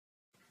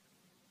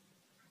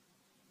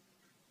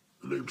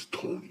name's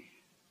Tony.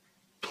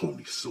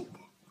 Tony Silver.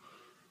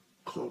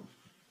 Come,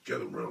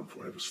 gather round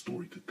for I have a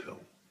story to tell.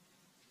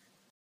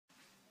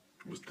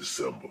 It was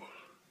December.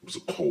 It was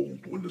a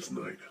cold winter's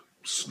night.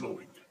 It was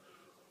snowing.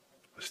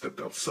 I stepped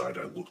outside.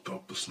 I looked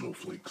up. The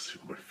snowflakes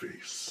hit my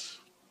face.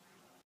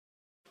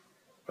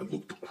 I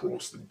looked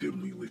across the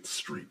dimly lit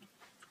street,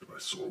 and I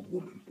saw a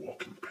woman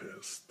walking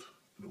past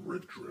in a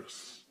red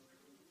dress.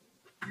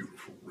 A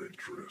beautiful red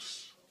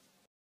dress.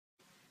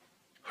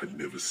 I'd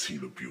never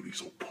seen a beauty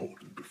so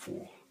potent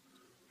before.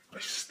 I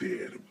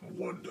stared in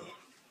wonder.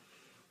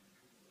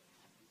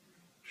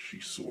 She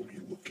saw me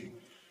looking.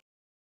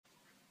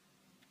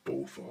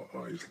 Both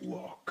our eyes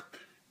locked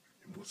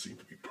in what seemed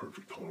to be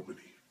perfect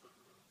harmony.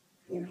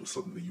 All of a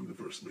sudden the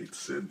universe made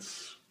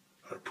sense.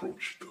 I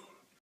approached her.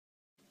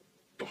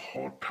 The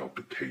heart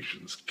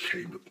palpitations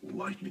came at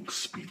lightning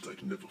speeds.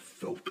 I'd never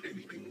felt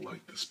anything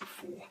like this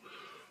before.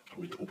 I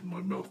went to open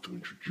my mouth to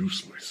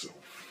introduce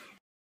myself.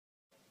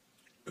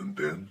 And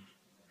then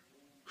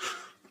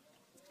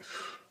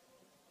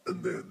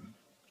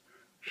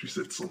she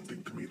said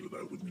something to me that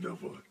I would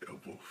never,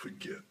 ever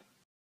forget.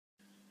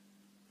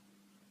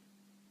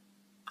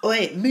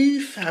 Oi,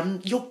 move,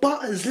 fam. Your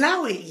butter's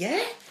low it,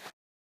 yeah?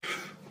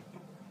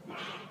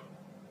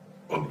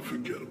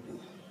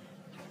 Unforgettable.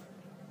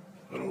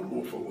 I don't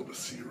know if I'll ever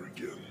see her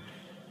again.